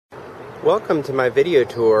Welcome to my video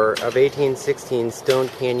tour of 1816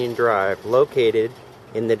 Stonecanyon Drive, located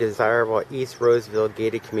in the desirable East Roseville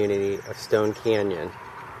gated community of Stonecanyon.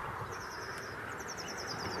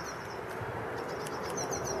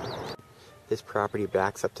 This property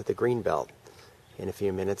backs up to the greenbelt. In a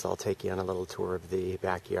few minutes I'll take you on a little tour of the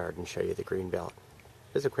backyard and show you the greenbelt.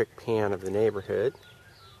 Here's a quick pan of the neighborhood.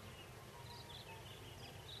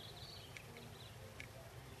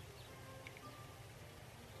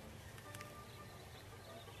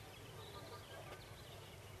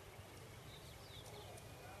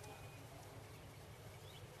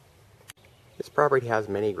 This property has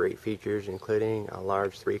many great features, including a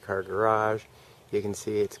large 3-car garage. You can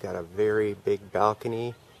see it's got a very big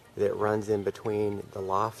balcony that runs in between the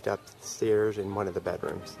loft upstairs and one of the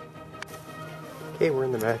bedrooms. Okay, we're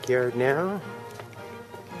in the backyard now.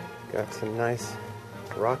 Got some nice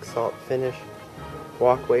rock salt finish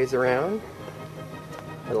walkways around.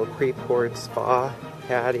 A little pre-poured spa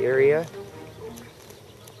pad area.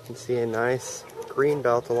 You can see a nice green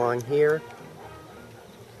belt along here.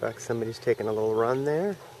 In fact, somebody's taking a little run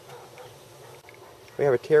there. We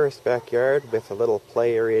have a terraced backyard with a little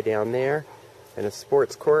play area down there and a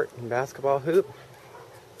sports court and basketball hoop.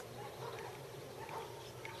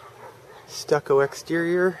 Stucco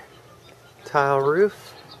exterior, tile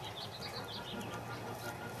roof.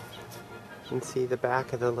 You can see the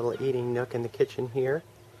back of the little eating nook in the kitchen here,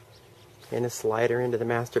 and a slider into the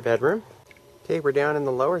master bedroom. Okay, we're down in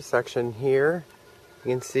the lower section here. You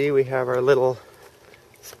can see we have our little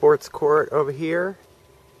sports court over here,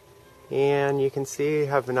 and you can see we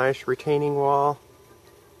have a nice retaining wall,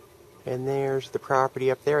 and there's the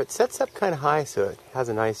property up there. It sets up kind of high, so it has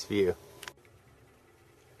a nice view.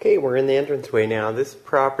 Okay, we're in the entranceway now. This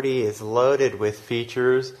property is loaded with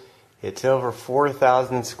features. It's over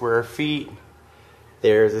 4,000 square feet.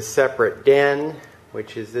 There's a separate den,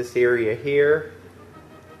 which is this area here,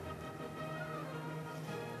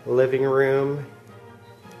 living room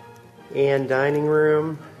and dining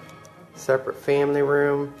room, separate family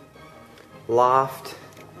room, loft.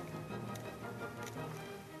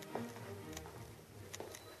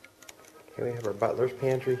 Okay, we have our butler's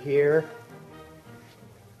pantry here,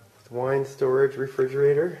 with wine storage,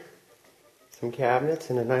 refrigerator, some cabinets,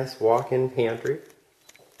 and a nice walk-in pantry.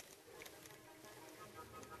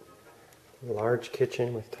 A large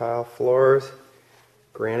kitchen with tile floors,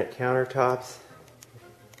 granite countertops,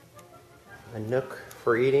 a nook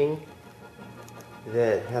for eating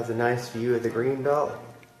that has a nice view of the greenbelt.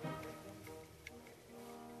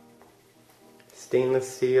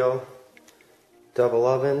 Stainless steel double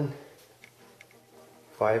oven,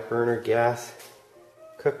 5-burner gas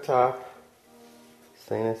cooktop,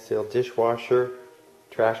 stainless steel dishwasher,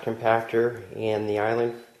 trash compactor, and the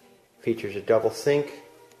island features a double sink,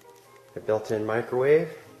 a built-in microwave.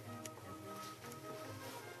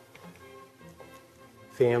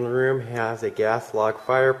 Family room has a gas log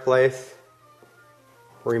fireplace,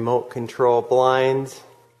 remote control blinds,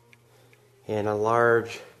 and a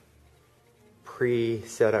large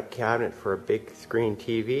pre-set up cabinet for a big screen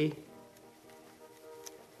TV.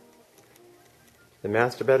 The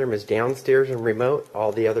master bedroom is downstairs and remote.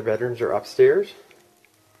 All the other bedrooms are upstairs.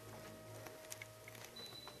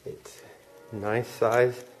 It's nice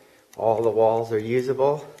size. All the walls are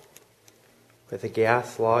usable, with a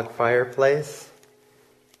gas log fireplace,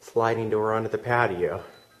 sliding door onto the patio.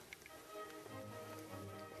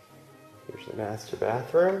 Here's the master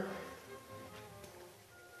bathroom.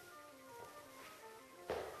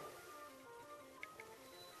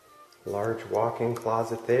 Large walk-in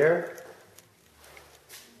closet there.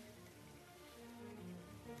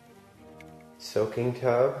 Soaking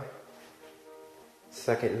tub,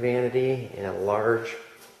 second vanity, and a large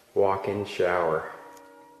walk-in shower.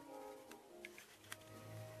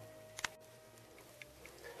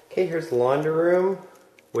 Okay, here's the laundry room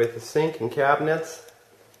with a sink and cabinets.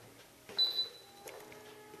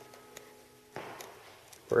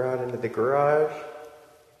 We're out into the garage.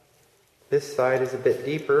 This side is a bit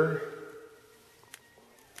deeper.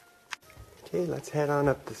 Okay, let's head on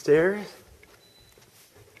up the stairs.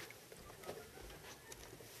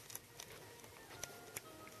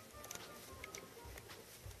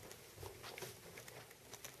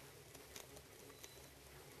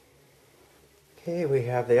 Okay, we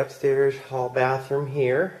have the upstairs hall bathroom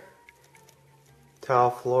here. Tile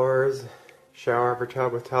floors, shower over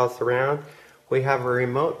tub with tile surround. We have a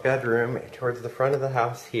remote bedroom towards the front of the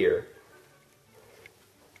house here.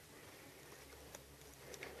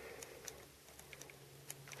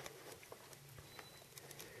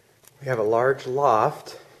 We have a large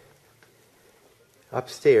loft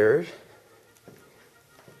upstairs.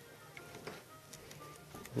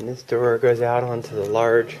 And this door goes out onto the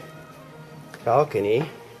large balcony.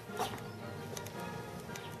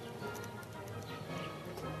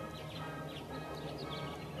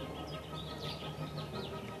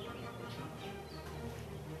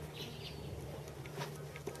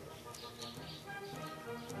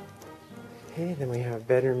 Okay, then we have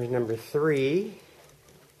bedroom number 3.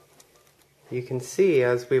 You can see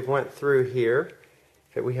as we've went through here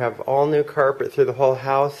that we have all new carpet through the whole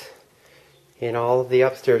house, and all of the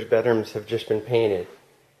upstairs bedrooms have just been painted.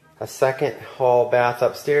 A second hall bath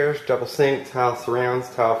upstairs, double sink, tile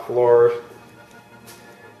surrounds, tile floors,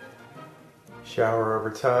 shower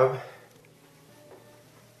over tub.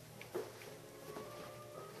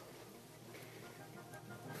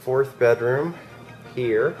 Fourth bedroom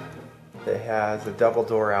here that has a double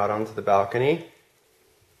door out onto the balcony.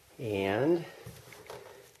 And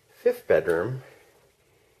fifth bedroom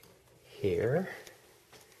here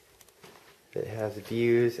that has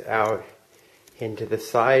views out into the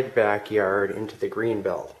side backyard into the green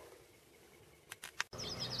belt.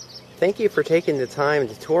 Thank you for taking the time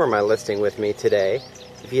to tour my listing with me today.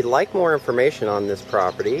 If you'd like more information on this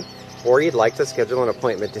property, or you'd like to schedule an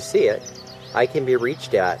appointment to see it, I can be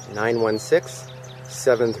reached at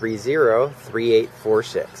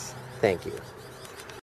 916-730-3846. Thank you.